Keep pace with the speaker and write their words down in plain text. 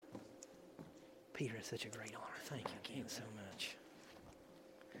Peter, it's such a great honor. Thank you again so much.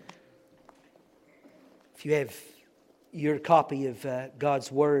 If you have your copy of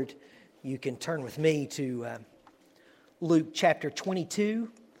God's Word, you can turn with me to Luke chapter 22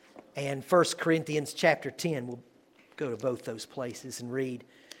 and 1 Corinthians chapter 10. We'll go to both those places and read.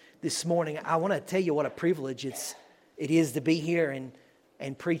 This morning, I want to tell you what a privilege it is to be here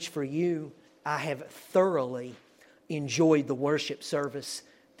and preach for you. I have thoroughly enjoyed the worship service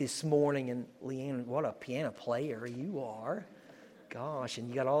this morning. And Leanne, what a piano player you are. Gosh, and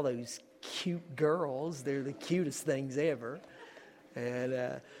you got all those cute girls. They're the cutest things ever.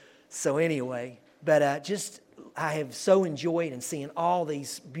 And so anyway, but I have so enjoyed and seeing all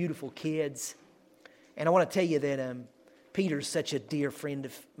these beautiful kids. And I want to tell you that Peter's such a dear friend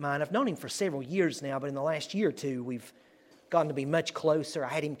of mine. I've known him for several years now, but in the last year or two, we've gotten to be much closer. I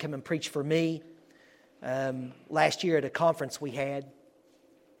had him come and preach for me last year at a conference we had,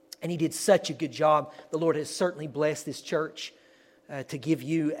 and he did such a good job. The Lord has certainly blessed this church to give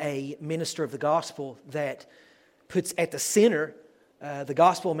you a minister of the gospel that puts at the center the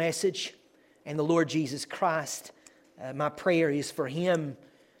gospel message and the Lord Jesus Christ. My prayer is for him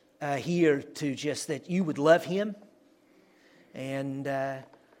here to just that you would love him and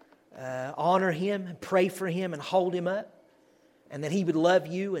honor him and pray for him and hold him up, and that he would love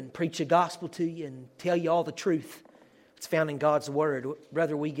you and preach the gospel to you and tell you all the truth that's found in God's Word.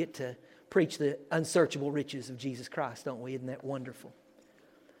 Brother, we get to preach the unsearchable riches of Jesus Christ, don't we? Isn't that wonderful?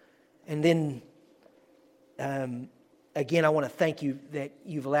 And then, again, I want to thank you that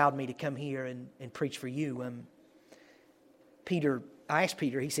you've allowed me to come here and preach for you. I asked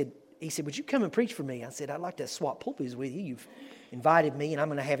Peter, he said, would you come and preach for me? I said, I'd like to swap pulpits with you. You've invited me, and I'm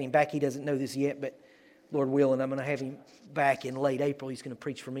going to have him back. He doesn't know this yet, but Lord willing, I'm going to have him back in late April. He's going to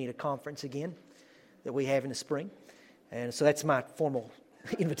preach for me at a conference again that we have in the spring. And so that's my formal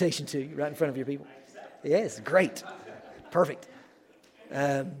invitation to you, right in front of your people. Yes, great. Perfect.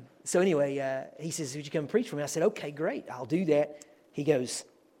 So anyway, he says, would you come and preach for me? I said, okay, great. I'll do that. He goes,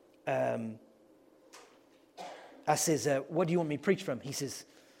 I says, what do you want me to preach from? He says,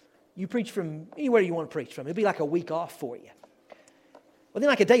 you preach from anywhere you want to preach from. It'll be like a week off for you. Well, then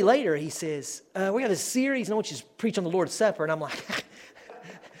like a day later, he says, we got a series, and I want you to preach on the Lord's Supper. And I'm like,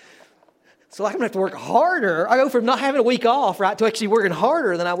 so I'm going to have to work harder. I go from not having a week off, right, to actually working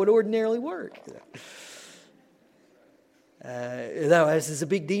harder than I would ordinarily work. No, this is a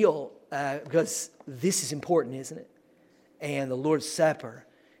big deal because this is important, isn't it? And the Lord's Supper,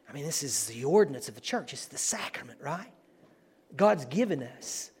 I mean, this is the ordinance of the church. It's the sacrament, right? God's given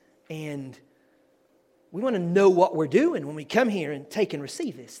us. And we want to know what we're doing when we come here and take and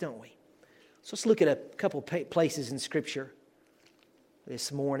receive this, don't we? So let's look at a couple places in Scripture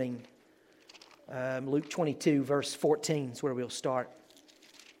this morning. Luke 22, verse 14 is where we'll start.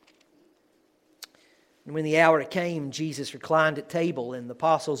 And when the hour came, Jesus reclined at table, and the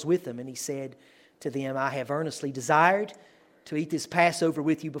apostles with him, and he said to them, I have earnestly desired to eat this Passover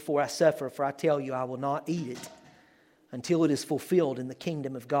with you before I suffer, for I tell you, I will not eat it until it is fulfilled in the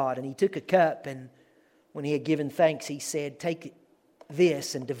kingdom of God. And he took a cup, and when he had given thanks, he said, take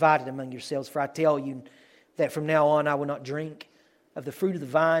this and divide it among yourselves, for I tell you that from now on I will not drink of the fruit of the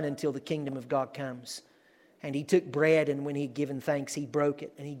vine until the kingdom of God comes. And he took bread, and when he had given thanks, he broke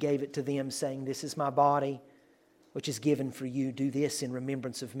it, and he gave it to them, saying, this is my body, which is given for you. Do this in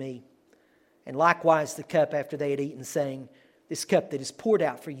remembrance of me. And likewise the cup after they had eaten, saying, this cup that is poured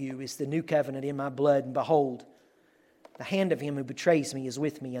out for you is the new covenant in my blood. And behold, the hand of him who betrays me is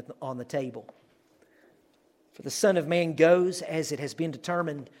with me on the table. For the Son of Man goes as it has been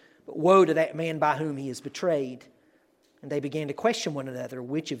determined, but woe to that man by whom he is betrayed. And they began to question one another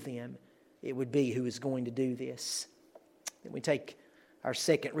which of them it would be who is going to do this. Then we take our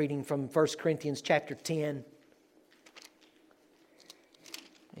second reading from 1 Corinthians chapter 10.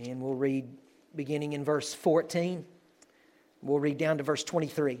 And we'll read beginning in verse 14. We'll read down to verse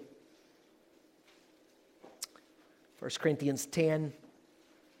 23. 1 Corinthians 10,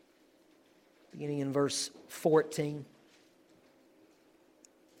 beginning in verse 14.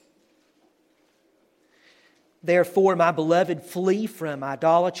 Therefore, my beloved, flee from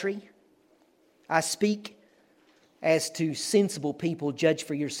idolatry. I speak as to sensible people. Judge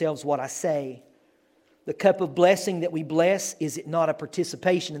for yourselves what I say. The cup of blessing that we bless, is it not a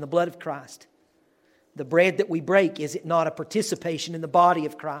participation in the blood of Christ? The bread that we break, is it not a participation in the body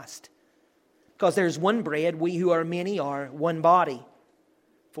of Christ? Because there is one bread, we who are many are one body,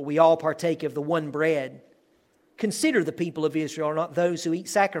 for we all partake of the one bread. Consider the people of Israel are not those who eat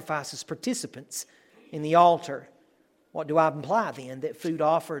sacrifices participants in the altar. What do I imply then? That food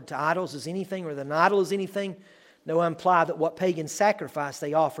offered to idols is anything, or that an idol is anything? No, imply that what pagan sacrifice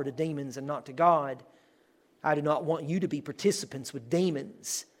they offer to demons and not to God. I do not want you to be participants with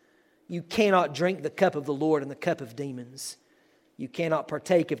demons. You cannot drink the cup of the Lord and the cup of demons. You cannot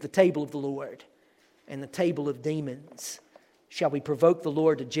partake of the table of the Lord and the table of demons. Shall we provoke the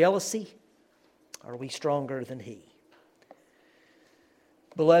Lord to jealousy? Or are we stronger than He?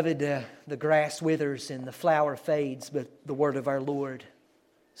 Beloved, the grass withers and the flower fades, but the word of our Lord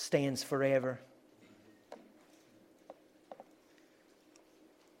stands forever.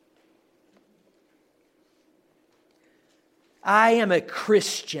 I am a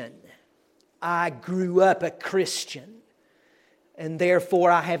Christian. I grew up a Christian, and therefore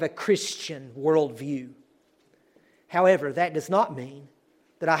I have a Christian worldview. However, that does not mean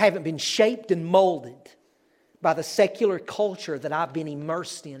that I haven't been shaped and molded by the secular culture that I've been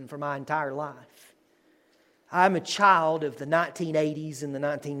immersed in for my entire life. I'm a child of the 1980s and the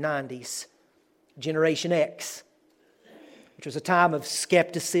 1990s, Generation X, which was a time of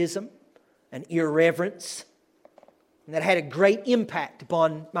skepticism and irreverence, and that had a great impact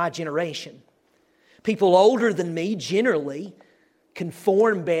upon my generation. People older than me generally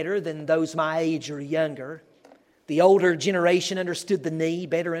conform better than those my age or younger. The older generation better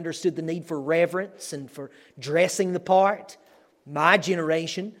understood the need for reverence and for dressing the part. My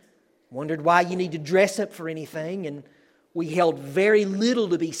generation wondered why you need to dress up for anything, and we held very little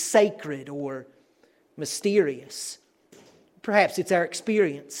to be sacred or mysterious. Perhaps it's our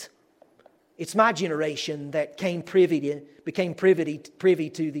experience. It's my generation that became privy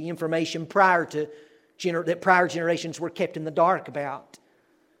to the information that prior generations were kept in the dark about.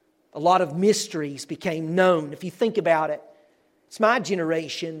 A lot of mysteries became known. If you think about it, it's my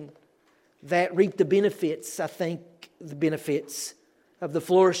generation that reaped the benefits of the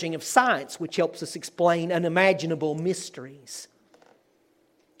flourishing of science, which helps us explain unimaginable mysteries.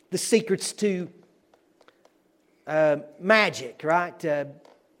 The secrets to magic, right?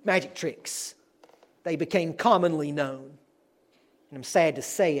 Magic tricks. They became commonly known. And I'm sad to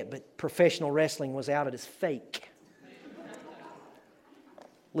say it, but professional wrestling was outed as fake.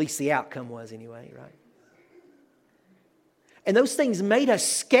 At least the outcome was anyway, right? And those things made us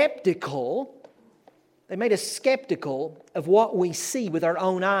skeptical. They made us skeptical of what we see with our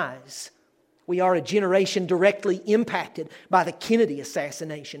own eyes. We are a generation directly impacted by the Kennedy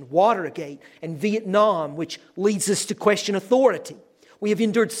assassination, Watergate, and Vietnam, which leads us to question authority. We have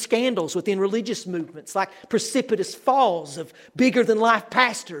endured scandals within religious movements like precipitous falls of bigger-than-life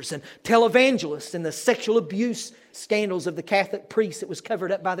pastors and televangelists, and the sexual abuse scandals of the Catholic priests that was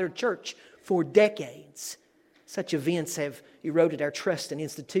covered up by their church for decades. Such events have eroded our trust in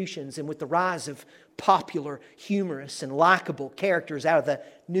institutions, and with the rise of popular, humorous, and likable characters out of the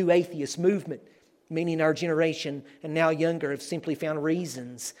new atheist movement, many in our generation and now younger have simply found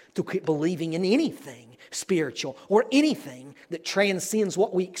reasons to quit believing in anything spiritual or anything that transcends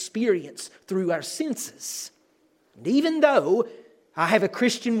what we experience through our senses. And even though I have a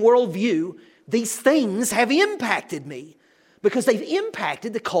Christian worldview, these things have impacted me because they've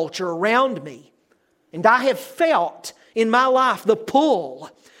impacted the culture around me. And I have felt in my life the pull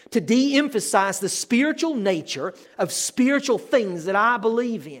to de-emphasize the spiritual nature of spiritual things that I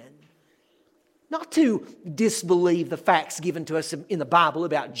believe in. Not to disbelieve the facts given to us in the Bible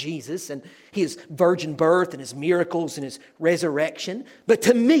about Jesus and His virgin birth and His miracles and His resurrection, but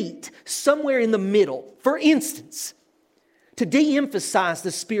to meet somewhere in the middle. For instance, to de-emphasize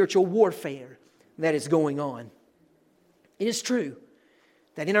the spiritual warfare that is going on. It is true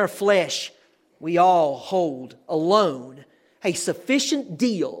that in our flesh we all hold alone a sufficient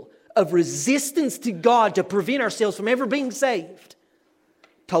deal of resistance to God to prevent ourselves from ever being saved.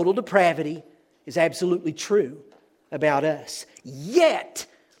 Total depravity is absolutely true about us. Yet,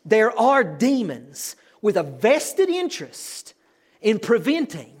 there are demons with a vested interest in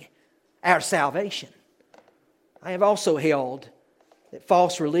preventing our salvation. I have also held that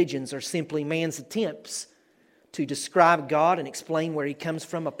false religions are simply man's attempts to describe God and explain where He comes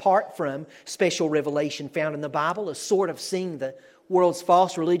from apart from special revelation found in the Bible, a sort of seeing the world's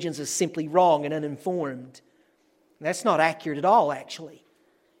false religions as simply wrong and uninformed. And that's not accurate at all, actually.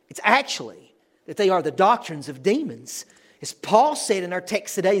 It's actually that they are the doctrines of demons. As Paul said in our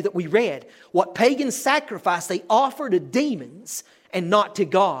text today that we read, what pagan sacrifice they offer to demons and not to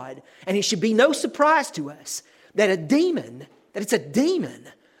God. And it should be no surprise to us that it's a demon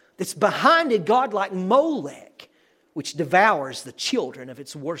that's behind a god like Molech, which devours the children of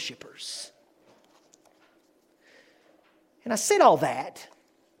its worshipers. And I said all that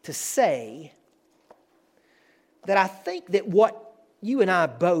to say that I think that what you and I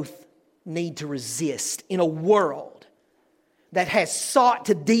both need to resist in a world that has sought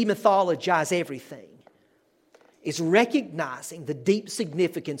to demythologize everything is recognizing the deep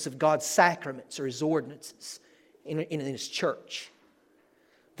significance of God's sacraments or His ordinances in His church.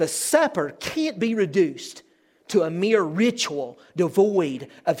 The supper can't be reduced to a mere ritual devoid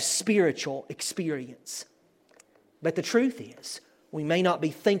of spiritual experience. But the truth is, we may not be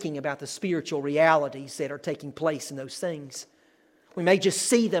thinking about the spiritual realities that are taking place in those things. We may just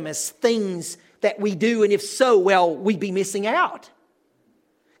see them as things that we do, and if so, well, we'd be missing out.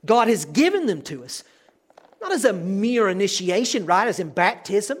 God has given them to us, not as a mere initiation, right, as in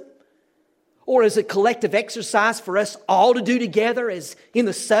baptism, or as a collective exercise for us all to do together as in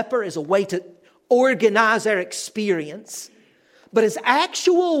the supper as a way to organize our experience, but as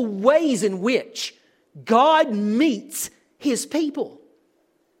actual ways in which God meets His people.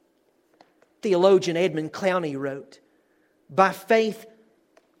 Theologian Edmund Clowney wrote, "By faith,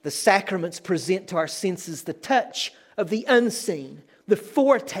 the sacraments present to our senses the touch of the unseen, the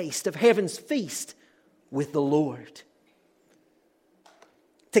foretaste of heaven's feast with the Lord."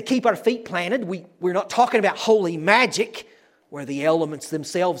 To keep our feet planted, we're not talking about holy magic, where the elements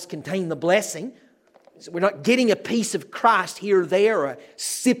themselves contain the blessing. We're not getting a piece of Christ here or there, or a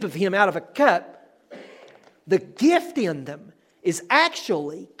sip of Him out of a cup. The gift in them is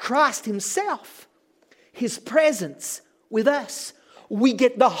actually Christ Himself, His presence with us. We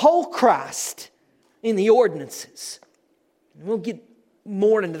get the whole Christ in the ordinances. And we'll get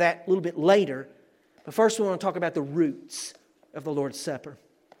more into that a little bit later. But first we want to talk about the roots of the Lord's Supper.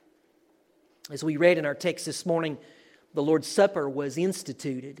 As we read in our text this morning, the Lord's Supper was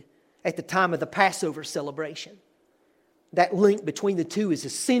instituted at the time of the Passover celebration. That link between the two is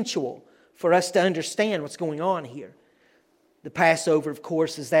essential for us to understand what's going on here. The Passover, of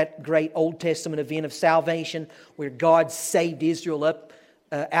course, is that great Old Testament event of salvation where God saved Israel up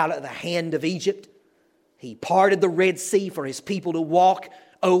out of the hand of Egypt. He parted the Red Sea for His people to walk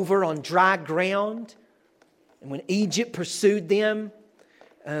over on dry ground. And when Egypt pursued them,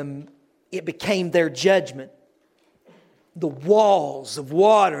 it became their judgment. The walls of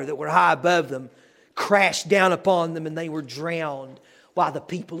water that were high above them crashed down upon them and they were drowned while the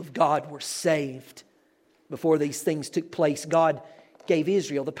people of God were saved. Before these things took place, God gave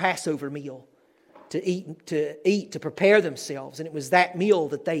Israel the Passover meal to eat, to prepare themselves. And it was that meal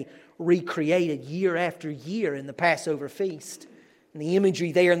that they recreated year after year in the Passover feast. And the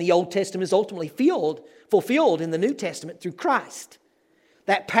imagery there in the Old Testament is ultimately fulfilled in the New Testament through Christ.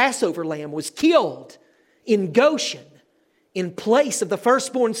 That Passover lamb was killed in Goshen in place of the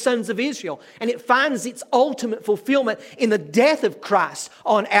firstborn sons of Israel. And it finds its ultimate fulfillment in the death of Christ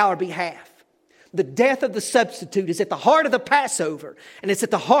on our behalf. The death of the substitute is at the heart of the Passover, and it's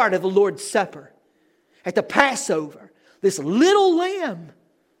at the heart of the Lord's Supper. At the Passover, this little lamb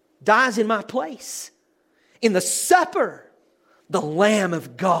dies in my place. In the supper, the Lamb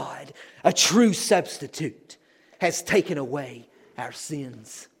of God, a true substitute, has taken away our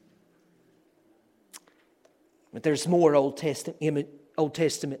sins. But there's more Old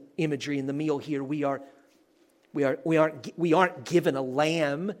Testament imagery in the meal here. We aren't given a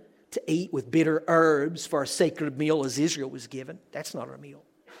lamb to eat with bitter herbs for a sacred meal as Israel was given. That's not our meal.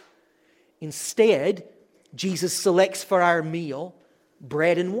 Instead, Jesus selects for our meal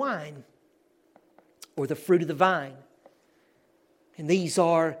bread and wine, or the fruit of the vine. And these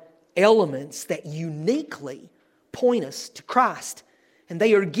are elements that uniquely point us to Christ. And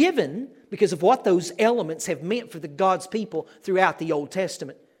they are given because of what those elements have meant for God's people throughout the Old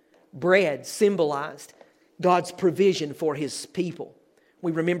Testament. Bread symbolized God's provision for His people.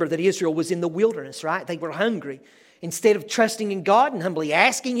 We remember that Israel was in the wilderness, right? They were hungry. Instead of trusting in God and humbly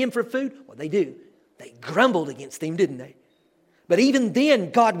asking Him for food, what did they do? They grumbled against Him, didn't they? But even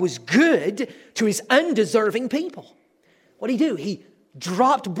then, God was good to His undeserving people. What did He do? He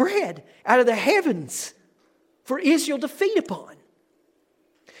dropped bread out of the heavens for Israel to feed upon.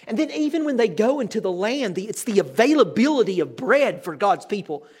 And then even when they go into the land, it's the availability of bread for God's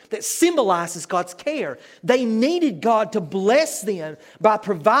people that symbolizes God's care. They needed God to bless them by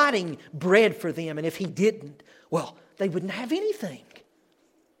providing bread for them. And if He didn't, well, they wouldn't have anything.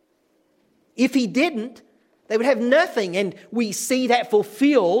 If He didn't, they would have nothing. And we see that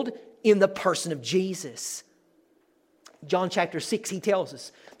fulfilled in the person of Jesus. John chapter 6, He tells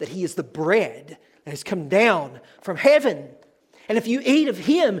us that He is the bread that has come down from heaven. And if you eat of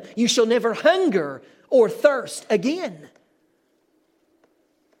Him, you shall never hunger or thirst again.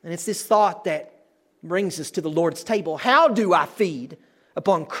 And it's this thought that brings us to the Lord's table. How do I feed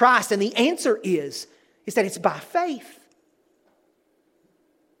upon Christ? And the answer is that it's by faith.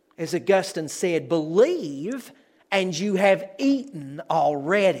 As Augustine said, believe and you have eaten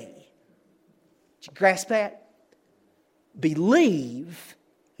already. Did you grasp that? Believe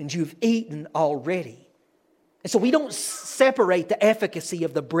and you've eaten already. And so we don't separate the efficacy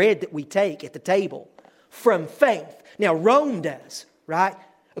of the bread that we take at the table from faith. Now, Rome does, right?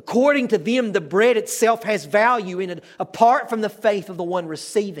 According to them, the bread itself has value in it apart from the faith of the one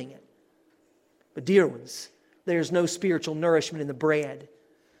receiving it. But dear ones, there's no spiritual nourishment in the bread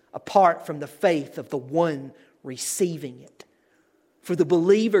apart from the faith of the one receiving it. For the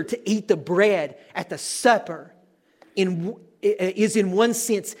believer to eat the bread at the supper is in one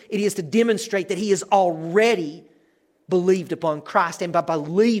sense, it is to demonstrate that he has already believed upon Christ. And by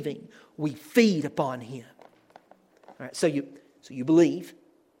believing, we feed upon Him. All right, so you believe,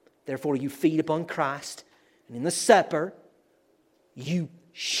 therefore you feed upon Christ. And in the supper, you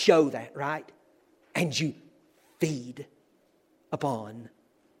show that, right? And you feed upon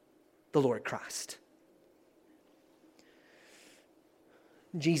the Lord Christ.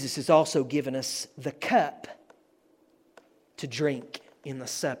 Jesus has also given us the cup to drink in the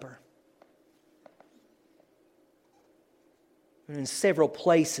supper. And in several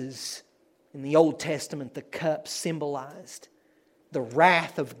places in the Old Testament, the cup symbolized the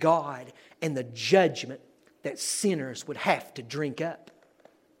wrath of God and the judgment that sinners would have to drink up.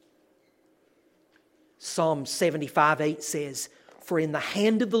 Psalm 75:8 says, "For in the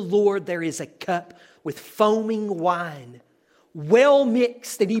hand of the Lord there is a cup with foaming wine, well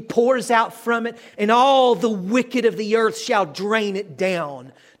mixed, and He pours out from it, and all the wicked of the earth shall drain it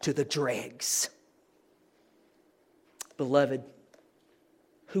down to the dregs." Beloved,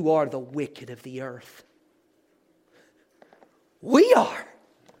 who are the wicked of the earth? We are.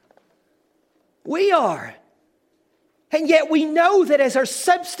 We are. And yet we know that as our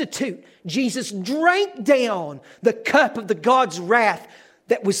substitute, Jesus drank down the cup of the God's wrath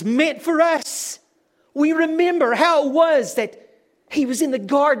that was meant for us. We remember how it was that He was in the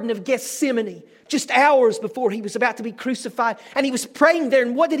Garden of Gethsemane just hours before He was about to be crucified. And He was praying there.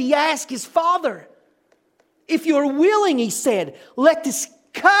 And what did He ask His Father? "If you're willing," He said, "let this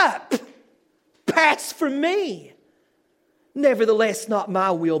cup pass from me. Nevertheless, not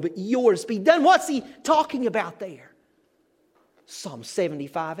my will, but yours be done." What's He talking about there? Psalm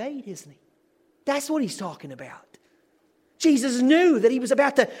 75:8, isn't He? That's what He's talking about. Jesus knew that He was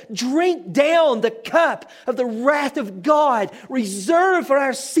about to drink down the cup of the wrath of God reserved for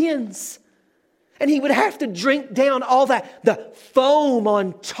our sins. And He would have to drink down all that, the foam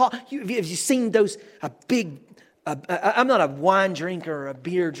on top. Have you seen those, I'm not a wine drinker or a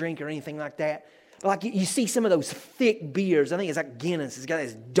beer drinker or anything like that. Like you see some of those thick beers. I think it's like Guinness. It's got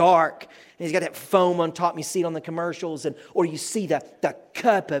this dark, and it's got that foam on top. And you see it on the commercials, or you see the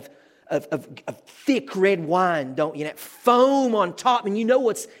cup of thick red wine, don't you? That foam on top, and you know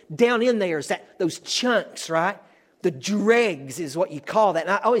what's down in there is those chunks, right? The dregs is what you call that.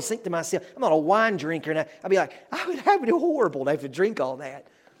 And I always think to myself, I'm not a wine drinker, and I'd be like, I would have it horrible to have to drink all that.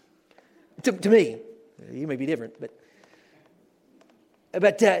 To me, you may be different, but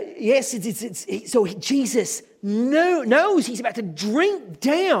yes, so Jesus knows He's about to drink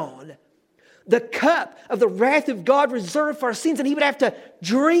down the cup of the wrath of God reserved for our sins, and He would have to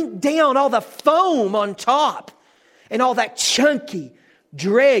drink down all the foam on top and all that chunky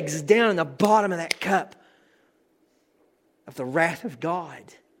dregs down in the bottom of that cup of the wrath of God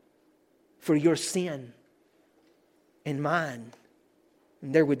for your sin and mine.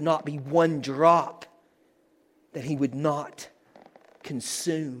 And there would not be one drop that He would not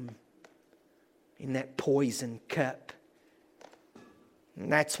consume in that poison cup.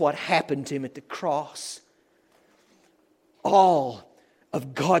 And that's what happened to Him at the cross. All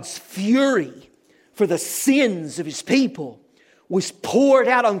of God's fury for the sins of His people was poured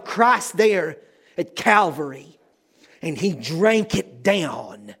out on Christ there at Calvary. And He drank it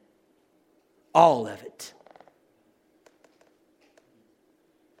down. All of it.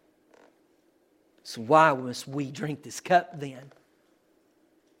 So why must we drink this cup then?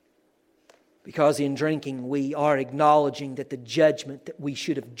 Because in drinking we are acknowledging that the judgment that we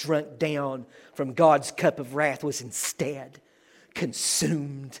should have drunk down from God's cup of wrath was instead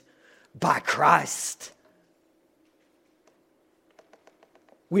consumed by Christ.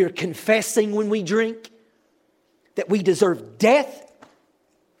 We are confessing when we drink that we deserve death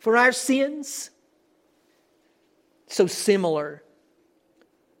for our sins. So similar.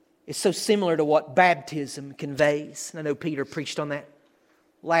 It's so similar to what baptism conveys. And I know Peter preached on that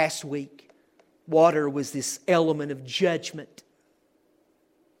last week. Water was this element of judgment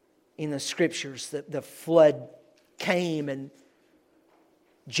in the Scriptures. The flood came and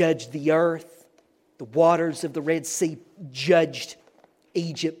judged the earth. The waters of the Red Sea judged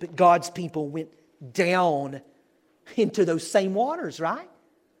Egypt. But God's people went down into those same waters, right?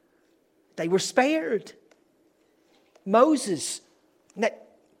 They were spared. Moses, that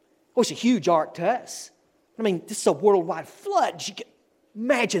was a huge ark to us. I mean, this is a worldwide flood. You can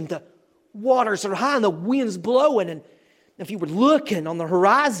imagine the waters are high and the wind's blowing. And if you were looking on the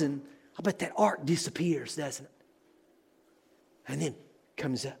horizon, I bet that ark disappears, doesn't it? And then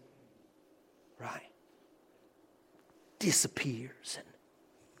comes up, right? Disappears. And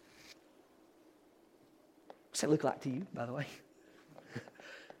what's that look like to you, by the way?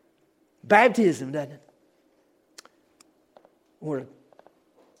 Baptism, doesn't it? Or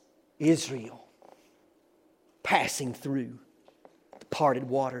Israel passing through the parted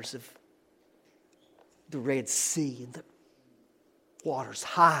waters of the Red Sea and the waters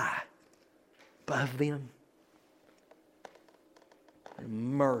high above them,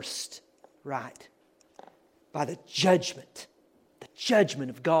 immersed, right, by the judgment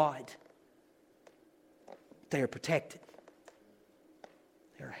of God. They are protected.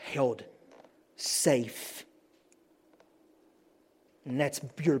 They are held safe. And that's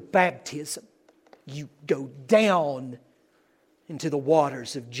your baptism. You go down into the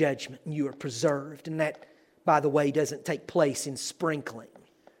waters of judgment and you are preserved. And that, by the way, doesn't take place in sprinkling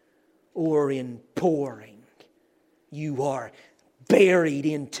or in pouring. You are buried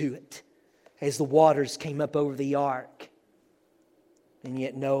into it as the waters came up over the ark. And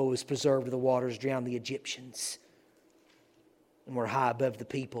yet Noah was preserved of the waters, drowned the Egyptians, and were high above the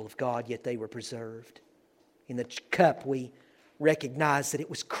people of God, yet they were preserved. In the cup we recognize that it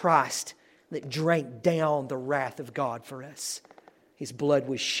was Christ that drank down the wrath of God for us. His blood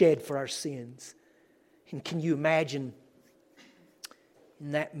was shed for our sins. And can you imagine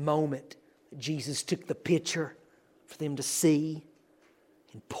in that moment that Jesus took the pitcher for them to see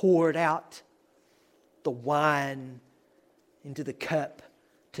and poured out the wine into the cup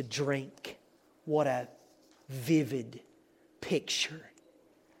to drink? What a vivid picture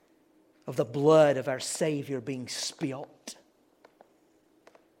of the blood of our Savior being spilt.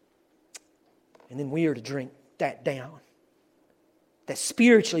 And then we are to drink that down. That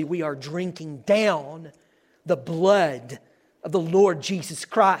spiritually we are drinking down the blood of the Lord Jesus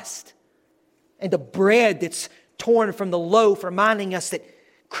Christ. And the bread that's torn from the loaf, reminding us that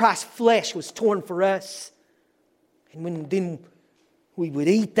Christ's flesh was torn for us. And then we would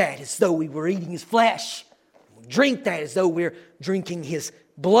eat that as though we were eating His flesh. We drink that as though we're drinking His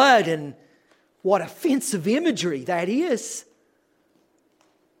blood. And what offensive imagery that is.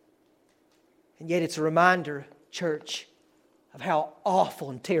 And yet it's a reminder, church, of how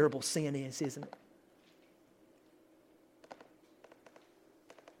awful and terrible sin is, isn't it?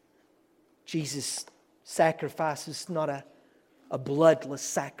 Jesus' sacrifice is not a bloodless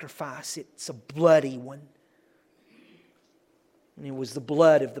sacrifice. It's a bloody one. And it was the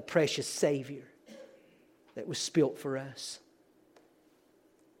blood of the precious Savior that was spilt for us.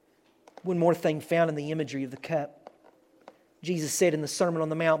 One more thing found in the imagery of the cup. Jesus said in the Sermon on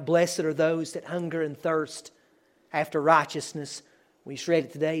the Mount, "Blessed are those that hunger and thirst after righteousness." We just read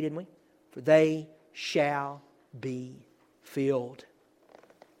it today, didn't we? "For they shall be filled."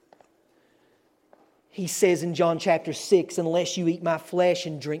 He says in John chapter 6, "Unless you eat my flesh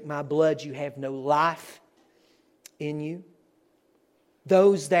and drink my blood, you have no life in you.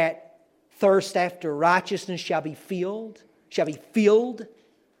 Those that thirst after righteousness shall be filled,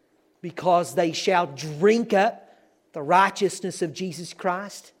 because they shall drink up the righteousness of Jesus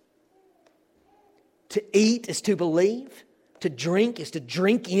Christ." To eat is to believe. To drink is to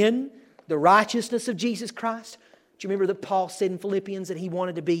drink in the righteousness of Jesus Christ. Do you remember that Paul said in Philippians that he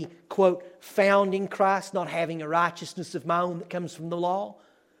wanted to be, quote, found in Christ, not having a righteousness of my own that comes from the law,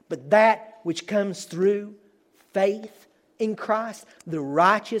 but that which comes through faith in Christ, the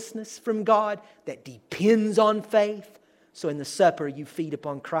righteousness from God that depends on faith. So in the supper you feed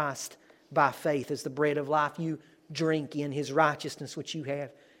upon Christ by faith as the bread of life. You drink in His righteousness, which you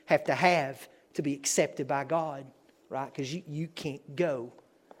have to be accepted by God, right? Because you can't go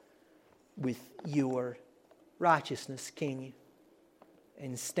with your righteousness, can you?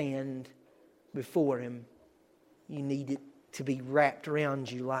 And stand before Him. You need it to be wrapped around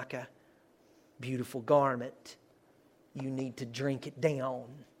you like a beautiful garment. You need to drink it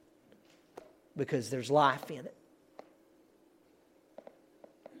down because there's life in it.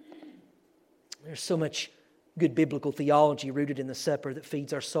 There's so much good biblical theology rooted in the supper that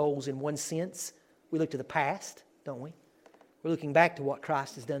feeds our souls. In one sense, we look to the past, don't we? We're looking back to what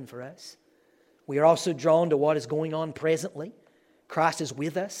Christ has done for us. We are also drawn to what is going on presently. Christ is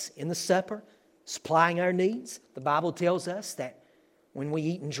with us in the supper, supplying our needs. The Bible tells us that when we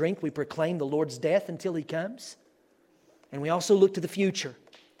eat and drink, we proclaim the Lord's death until He comes. And we also look to the future.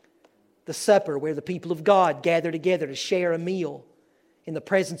 The supper where the people of God gather together to share a meal in the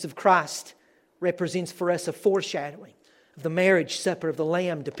presence of Christ represents for us a foreshadowing of the marriage supper of the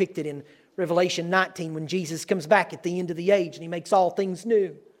Lamb depicted in Revelation 19, when Jesus comes back at the end of the age and He makes all things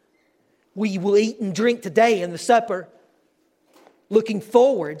new. We will eat and drink today in the supper, looking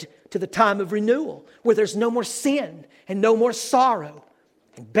forward to the time of renewal, where there's no more sin and no more sorrow.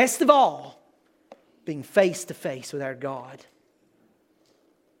 And best of all, being face to face with our God.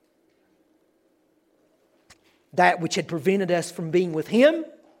 That which had prevented us from being with Him,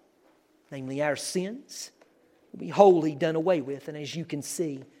 namely our sins, will be wholly done away with. And as you can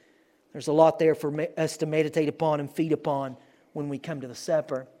see, there's a lot there for us to meditate upon and feed upon when we come to the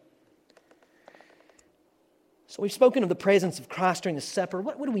supper. So we've spoken of the presence of Christ during the supper.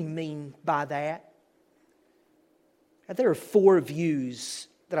 What do we mean by that? There are 4 views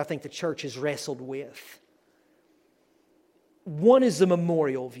that I think the church has wrestled with. One is the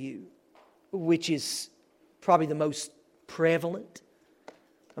memorial view, which is probably the most prevalent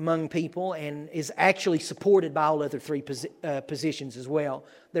among people and is actually supported by all other 3 positions as well.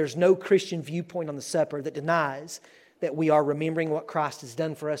 There's no Christian viewpoint on the supper that denies that we are remembering what Christ has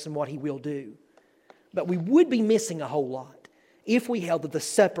done for us and what He will do. But we would be missing a whole lot if we held that the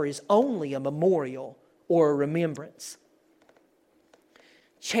supper is only a memorial or a remembrance.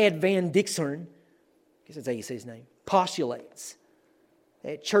 Chad Van Dixern, I guess that's how you say his name, postulates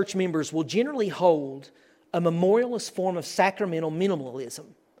that church members will generally hold a memorialist form of sacramental minimalism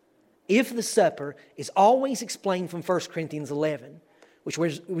if the supper is always explained from 1 Corinthians 11, which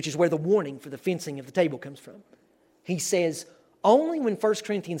is where the warning for the fencing of the table comes from. He says, only when 1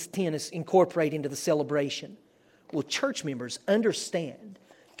 Corinthians 10 is incorporated into the celebration will church members understand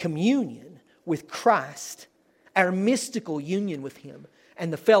communion with Christ, our mystical union with Him,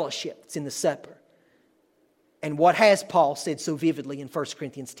 and the fellowship that's in the supper. And what has Paul said so vividly in 1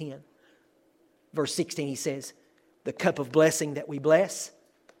 Corinthians 10? Verse 16, he says, the cup of blessing that we bless,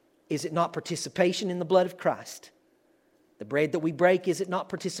 is it not participation in the blood of Christ? The bread that we break, is it not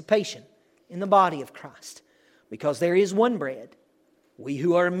participation in the body of Christ? Because there is one bread. We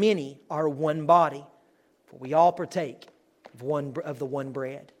who are many are one body, for we all partake of the one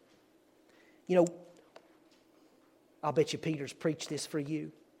bread. You know, I'll bet you Peter's preached this for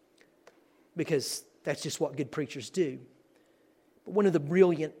you, because that's just what good preachers do. But one of the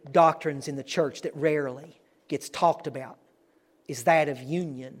brilliant doctrines in the church that rarely gets talked about is that of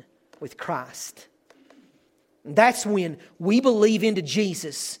union with Christ. And that's when we believe into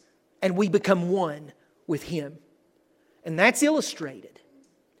Jesus and we become one with Him. And that's illustrated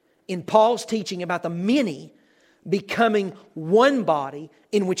in Paul's teaching about the many becoming one body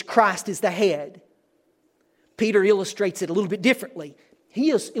in which Christ is the head. Peter illustrates it a little bit differently. He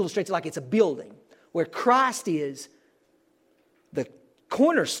illustrates it like it's a building where Christ is the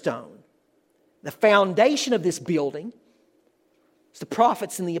cornerstone. The foundation of this building is the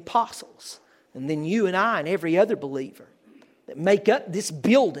prophets and the apostles. And then you and I and every other believer that make up this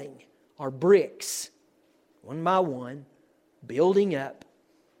building are bricks, one by one, building up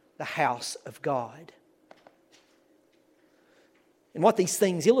the house of God. And what these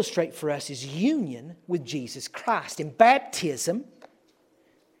things illustrate for us is union with Jesus Christ. In baptism,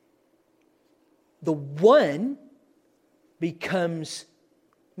 the one becomes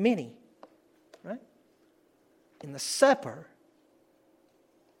many, right? In the supper,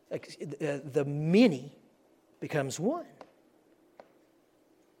 the many becomes one.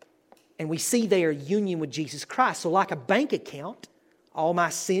 And we see their union with Jesus Christ. So like a bank account, all my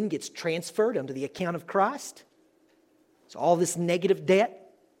sin gets transferred onto the account of Christ. So all this negative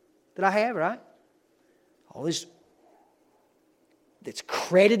debt that I have, right? All this that's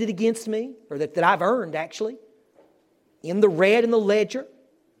credited against me, or that I've earned actually, in the red in the ledger,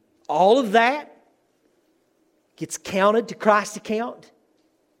 all of that gets counted to Christ's account.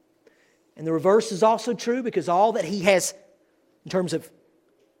 And the reverse is also true, because all that He has in terms of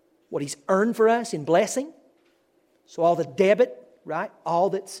what He's earned for us in blessing, so all the debit, right? All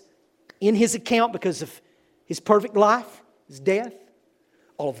that's in His account because of His perfect life, His death,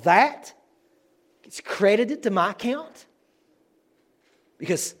 all of that gets credited to my account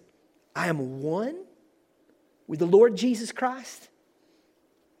because I am one with the Lord Jesus Christ.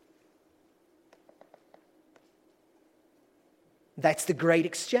 That's the great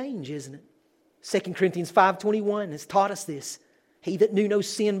exchange, isn't it? 2 Corinthians 5:21 has taught us this. He that knew no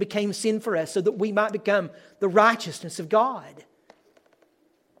sin became sin for us so that we might become the righteousness of God.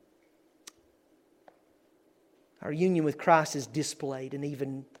 Our union with Christ is displayed and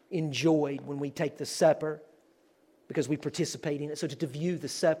even enjoyed when we take the supper because we participate in it. So to view the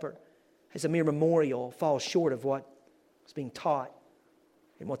supper as a mere memorial falls short of what is being taught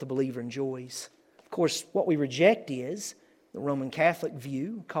and what the believer enjoys. Of course, what we reject is the Roman Catholic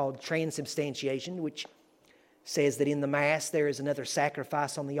view called transubstantiation, which says that in the Mass there is another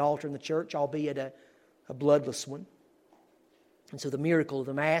sacrifice on the altar in the church, albeit a bloodless one. And so the miracle of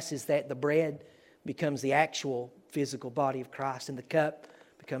the Mass is that the bread becomes the actual physical body of Christ and the cup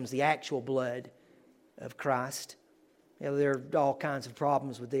becomes the actual blood of Christ. There are all kinds of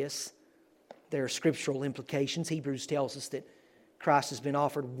problems with this. There are scriptural implications. Hebrews tells us that Christ has been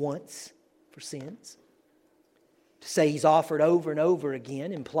offered once for sins. To say He's offered over and over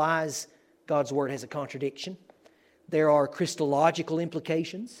again implies God's Word has a contradiction. There are Christological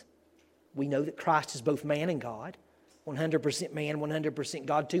implications. We know that Christ is both man and God. 100% man, 100%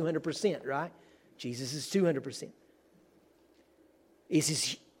 God, 200%, right? Jesus is 200%.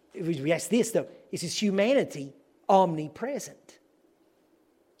 If we ask this, though, is His humanity omnipresent?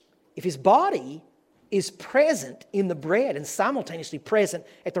 If His body is present in the bread and simultaneously present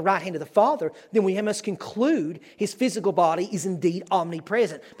at the right hand of the Father, then we must conclude His physical body is indeed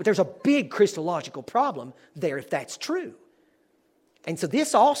omnipresent. But there's a big Christological problem there if that's true. And so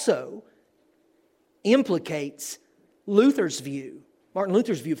this also implicates Luther's view, Martin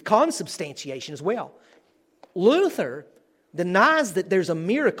Luther's view of consubstantiation as well. Luther denies that there's a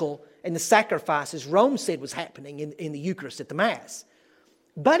miracle in the sacrifices Rome said was happening in the Eucharist at the Mass.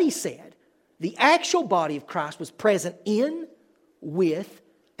 But he said the actual body of Christ was present in, with,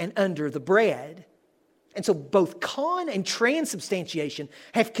 and under the bread. And so both con and transubstantiation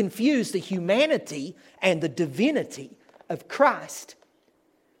have confused the humanity and the divinity of Christ.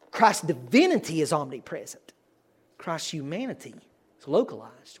 Christ's divinity is omnipresent. Christ's humanity is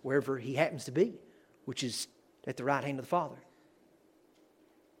localized wherever He happens to be, which is at the right hand of the Father.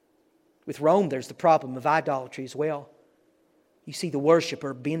 With Rome, there's the problem of idolatry as well. You see the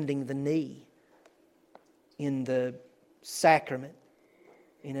worshiper bending the knee in the sacrament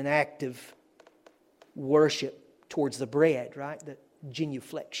in an act of worship towards the bread, right? The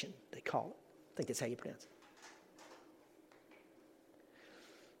genuflection, they call it. I think that's how you pronounce it.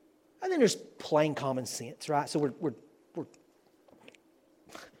 And then there's plain common sense, right? So we're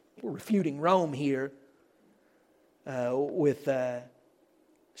refuting Rome here with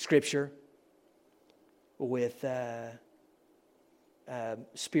Scripture, with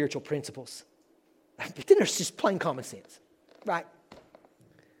spiritual principles. But then there's just plain common sense, right?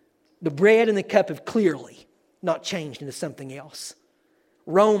 The bread and the cup have clearly not changed into something else.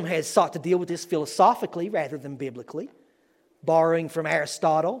 Rome has sought to deal with this philosophically rather than biblically. Borrowing from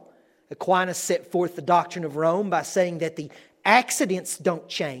Aristotle, Aquinas set forth the doctrine of Rome by saying that the accidents don't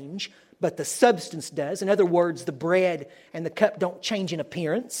change, but the substance does. In other words, the bread and the cup don't change in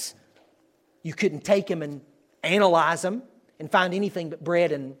appearance. You couldn't take them and analyze them and find anything but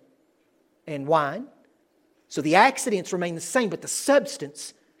bread and wine. So the accidents remain the same, but the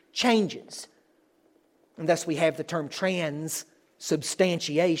substance changes. And thus we have the term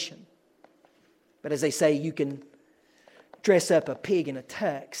transubstantiation. But as they say, you can dress up a pig in a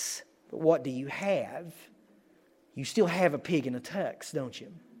tux, but what do you have? You still have a pig in a tux, don't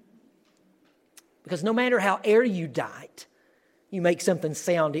you? Because no matter how erudite you make something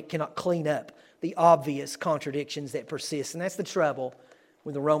sound, it cannot clean up the obvious contradictions that persist. And that's the trouble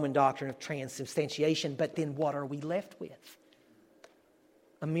with the Roman doctrine of transubstantiation. But then what are we left with?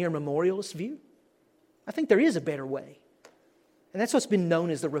 A mere memorialist view? I think there is a better way. And that's what's been known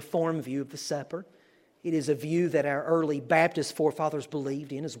as the Reformed view of the supper. It is a view that our early Baptist forefathers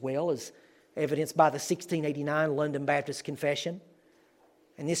believed in, as well as evidenced by the 1689 London Baptist Confession.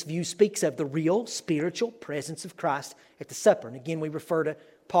 And this view speaks of the real spiritual presence of Christ at the supper. And again, we refer to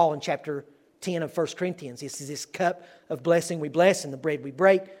Paul in chapter 10 of 1 Corinthians. This is this cup of blessing we bless and the bread we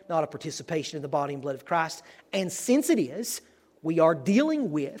break, not a participation in the body and blood of Christ. And since it is, we are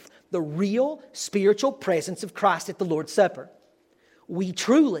dealing with the real spiritual presence of Christ at the Lord's Supper. We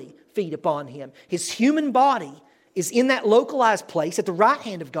truly feed upon Him. His human body is in that localized place at the right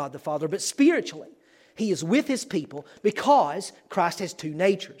hand of God the Father, but spiritually, He is with His people because Christ has two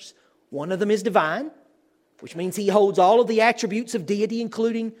natures. One of them is divine, which means He holds all of the attributes of deity,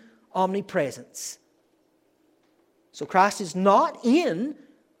 including omnipresence. So Christ is not in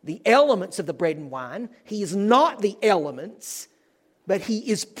the elements of the bread and wine. He is not the elements, but He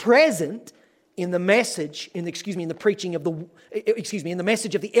is present in the message, in the preaching of in the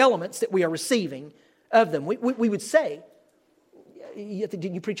message of the elements that we are receiving of them. We would say,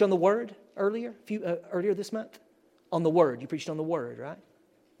 didn't you preach on the Word earlier this month? On the Word. You preached on the Word, right?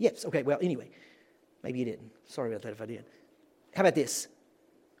 Yes. Okay, well, anyway. Maybe you didn't. Sorry about that if I did. How about this?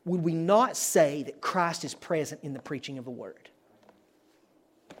 Would we not say that Christ is present in the preaching of the Word?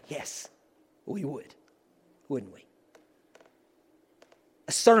 Yes, we would. Wouldn't we?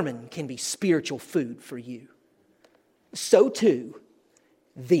 A sermon can be spiritual food for you. So too,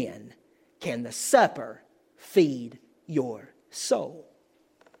 then, can the supper feed your soul.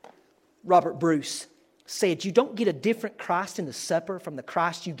 Robert Bruce said, you don't get a different Christ in the supper from the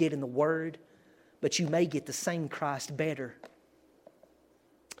Christ you get in the Word, but you may get the same Christ better.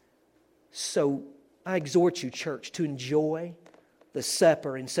 So I exhort you, church, to enjoy the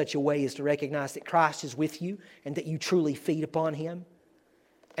supper in such a way as to recognize that Christ is with you and that you truly feed upon Him.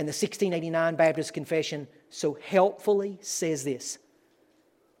 And the 1689 Baptist Confession so helpfully says this: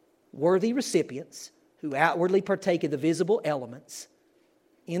 worthy recipients who outwardly partake of the visible elements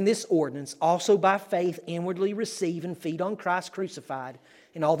in this ordinance also by faith inwardly receive and feed on Christ crucified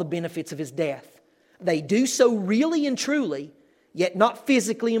and all the benefits of His death. They do so really and truly, yet not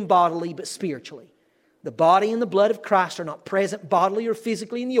physically and bodily, but spiritually. The body and the blood of Christ are not present bodily or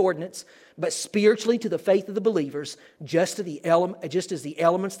physically in the ordinance, but spiritually to the faith of the believers, just as the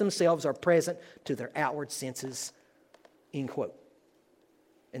elements themselves are present to their outward senses. End quote.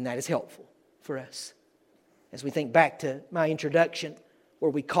 And that is helpful for us. As we think back to my introduction,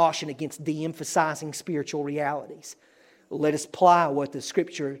 where we caution against de-emphasizing spiritual realities, let us apply what the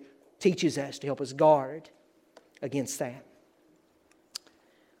Scripture teaches us to help us guard against that.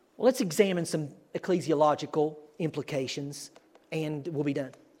 Well, let's examine some ecclesiological implications, and we'll be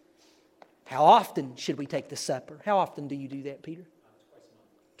done. How often should we take the supper? How often do you do that, Peter?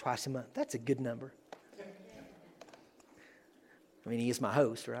 Twice a month. That's a good number. I mean, he is my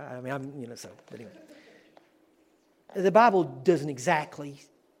host, right? I mean, but anyway. The Bible doesn't exactly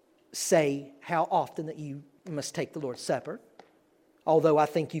say how often that you must take the Lord's Supper, although I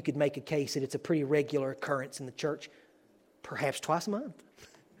think you could make a case that it's a pretty regular occurrence in the church, perhaps twice a month.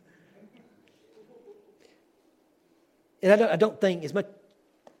 And I don't think as much,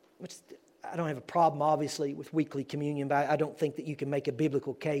 I don't have a problem, obviously, with weekly communion, but I don't think that you can make a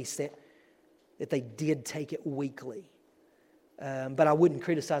biblical case that they did take it weekly. But I wouldn't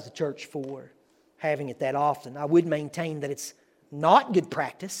criticize the church for having it that often. I would maintain that it's not good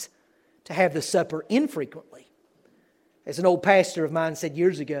practice to have the supper infrequently. As an old pastor of mine said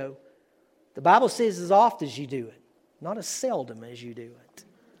years ago, the Bible says as often as you do it, not as seldom as you do it.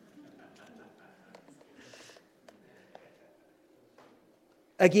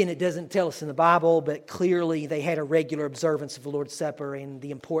 Again, it doesn't tell us in the Bible, but clearly they had a regular observance of the Lord's Supper, and the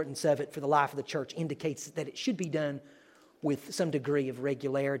importance of it for the life of the church indicates that it should be done with some degree of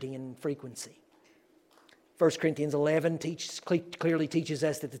regularity and frequency. 1 Corinthians 11 clearly teaches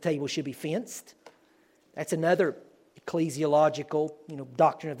us that the table should be fenced. That's another ecclesiological,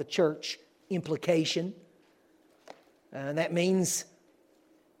 doctrine of the church implication. And that means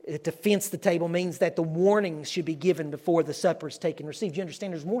that to fence the table means that the warnings should be given before the supper is taken and received. You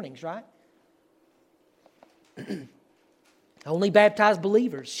understand there's warnings, right? Only baptized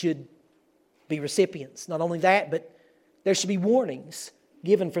believers should be recipients. Not only that, but there should be warnings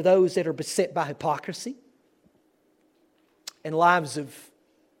given for those that are beset by hypocrisy and lives of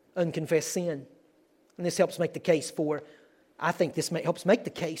unconfessed sin. And this helps make the case for, helps make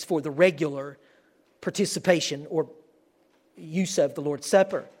the case for the regular participation or use of the Lord's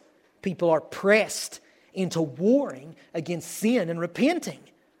Supper. People are pressed into warring against sin and repenting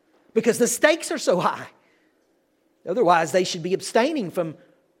because the stakes are so high. Otherwise, they should be abstaining from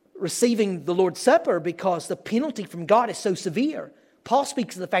receiving the Lord's Supper because the penalty from God is so severe. Paul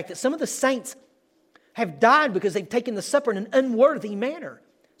speaks of the fact that some of the saints have died because they've taken the supper in an unworthy manner.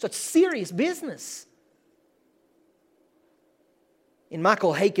 So it's serious business. In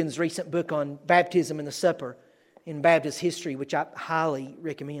Michael Haken's recent book on baptism and the supper in Baptist history, which I highly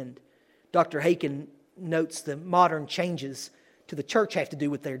recommend, Dr. Haken notes the modern changes to the church have to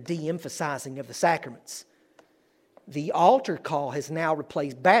do with their de-emphasizing of the sacraments. The altar call has now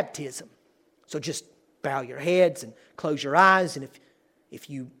replaced baptism. So just bow your heads and close your eyes, and if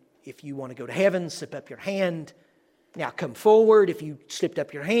you want to go to heaven, slip up your hand. Now come forward if you slipped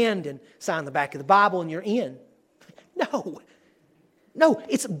up your hand and sign the back of the Bible and you're in. No,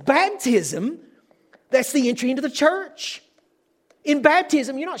 it's baptism that's the entry into the church. In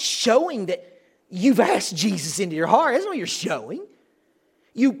baptism, you're not showing that you've asked Jesus into your heart. That's not what you're showing.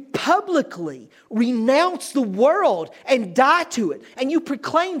 You publicly renounce the world and die to it. And you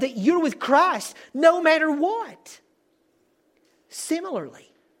proclaim that you're with Christ no matter what.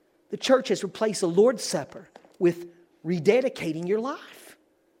 Similarly, the church has replaced the Lord's Supper with rededicating your life.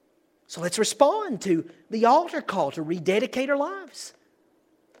 So let's respond to the altar call to rededicate our lives.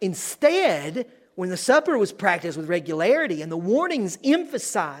 Instead, when the supper was practiced with regularity and the warnings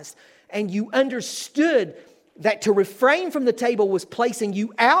emphasized, and you understood that to refrain from the table was placing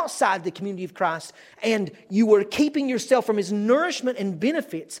you outside the community of Christ, and you were keeping yourself from His nourishment and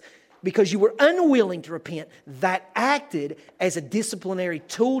benefits, because you were unwilling to repent, that acted as a disciplinary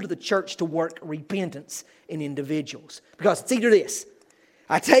tool to the church to work repentance in individuals. Because it's either this: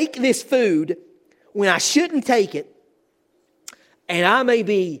 I take this food when I shouldn't take it, and I may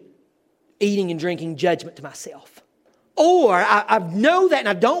be eating and drinking judgment to myself. Or I know that and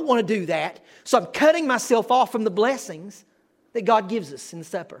I don't want to do that, so I'm cutting myself off from the blessings that God gives us in the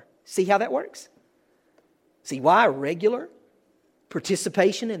supper. See how that works? See why regular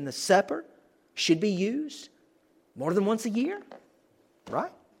participation in the supper should be used more than once a year?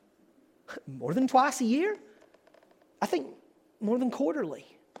 Right? More than twice a year? I think more than quarterly,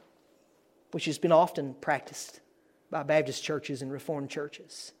 which has been often practiced by Baptist churches and Reformed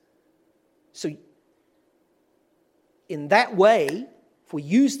churches. So, in that way, if we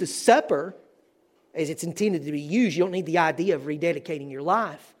use the supper as it's intended to be used, you don't need the idea of rededicating your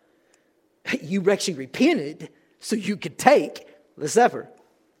life. You actually repented so you could take the supper.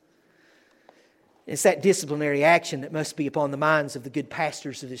 It's that disciplinary action that must be upon the minds of the good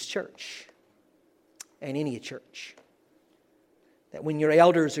pastors of this church and any church. That when your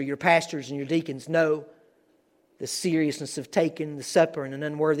elders or your pastors and your deacons know the seriousness of taking the supper in an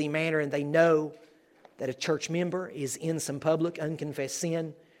unworthy manner, and they know that a church member is in some public unconfessed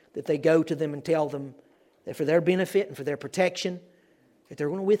sin, that they go to them and tell them that for their benefit and for their protection, that they're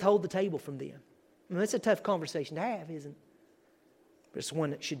going to withhold the table from them. I mean, that's a tough conversation to have, isn't it? But it's one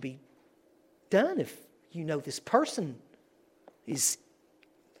that should be done if you know this person is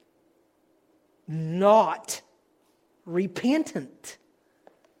not repentant.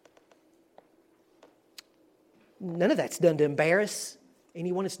 None of that's done to embarrass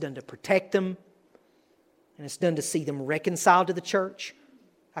anyone. It's done to protect them. And it's done to see them reconciled to the church.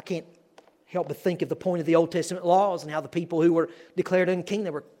 I can't help but think of the point of the Old Testament laws and how the people who were declared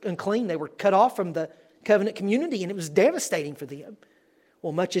unclean, they were cut off from the covenant community, and it was devastating for them.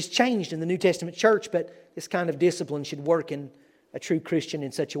 Well, much has changed in the New Testament church, but this kind of discipline should work in a true Christian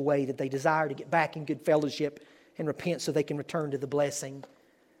in such a way that they desire to get back in good fellowship and repent so they can return to the blessing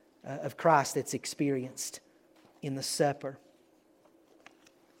of Christ that's experienced in the supper.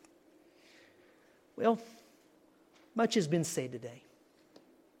 Well, much has been said today.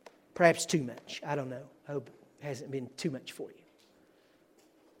 Perhaps too much. I don't know. I hope it hasn't been too much for you.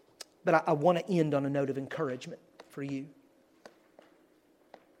 But I want to end on a note of encouragement for you.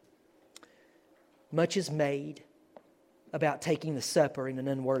 Much is made about taking the supper in an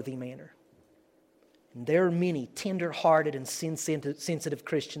unworthy manner. And there are many tender-hearted and sin-sensitive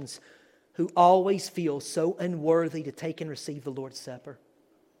Christians who always feel so unworthy to take and receive the Lord's Supper.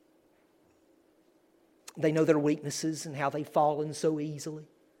 They know their weaknesses and how they've fallen so easily.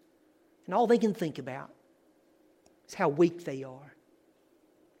 And all they can think about is how weak they are.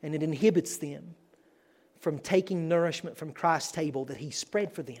 And it inhibits them from taking nourishment from Christ's table that He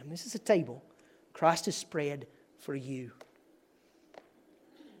spread for them. This is a table Christ has spread for you.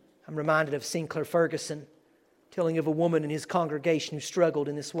 I'm reminded of Sinclair Ferguson telling of a woman in his congregation who struggled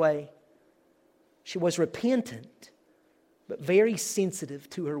in this way. She was repentant, but very sensitive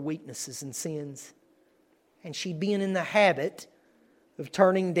to her weaknesses and sins. And she'd been in the habit of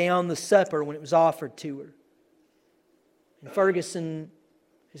turning down the supper when it was offered to her. And Ferguson,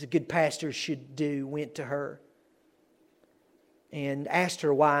 as a good pastor should do, went to her and asked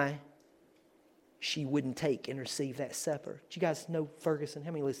her why she wouldn't take and receive that supper. Do you guys know Ferguson? How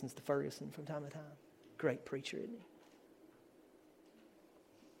many listens to Ferguson from time to time? Great preacher, isn't he?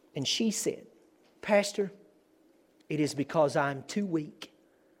 And she said, "Pastor, it is because I'm too weak.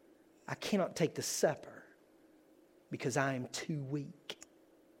 I cannot take the supper because I am too weak."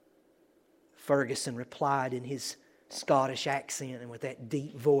 Ferguson replied in his Scottish accent and with that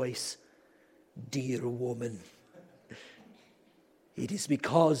deep voice, "Dear woman, it is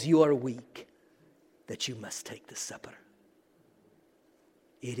because you are weak that you must take the supper.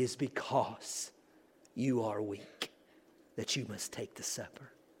 It is because you are weak that you must take the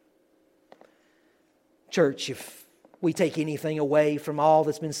supper." Church, if we take anything away from all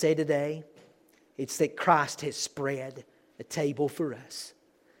that's been said today, it's that Christ has spread a table for us.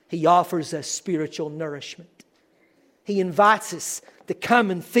 He offers us spiritual nourishment. He invites us to come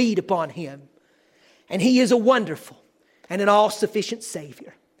and feed upon Him. And He is a wonderful and an all-sufficient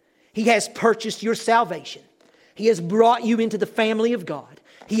Savior. He has purchased your salvation. He has brought you into the family of God.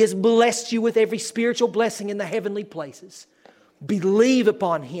 He has blessed you with every spiritual blessing in the heavenly places. Believe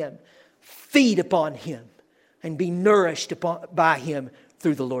upon Him. Feed upon Him. And be nourished by Him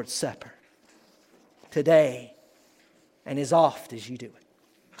through the Lord's Supper. Today, and as oft as you do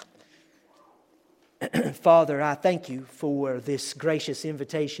it. Father, I thank You for this gracious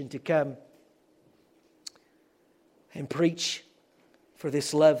invitation to come and preach for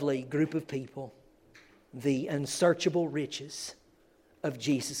this lovely group of people the unsearchable riches of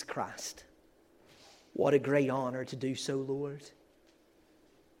Jesus Christ. What a great honor to do so, Lord.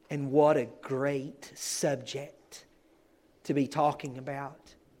 And what a great subject to be talking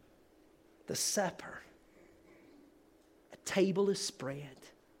about. The supper. A table is spread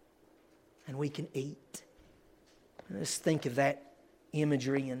and we can eat. And let's think of that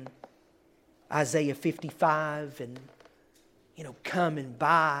imagery in Isaiah 55 and, come and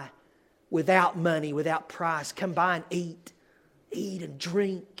buy without money, without price. Come by and eat. Eat and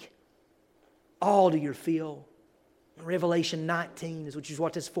drink all to your fill. Revelation 19, which is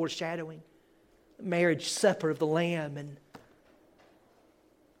what this is foreshadowing. The marriage supper of the Lamb. And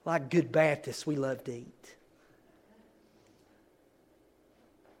like good Baptists, we love to eat.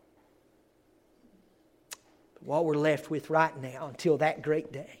 But what we're left with right now until that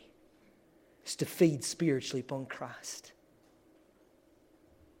great day is to feed spiritually upon Christ.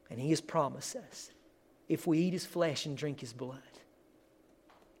 And He has promised us, if we eat His flesh and drink His blood,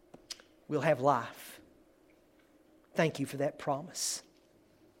 we'll have life. Thank you for that promise.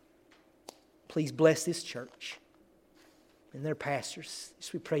 Please bless this church and their pastors,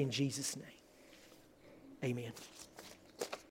 as we pray in Jesus' name. Amen.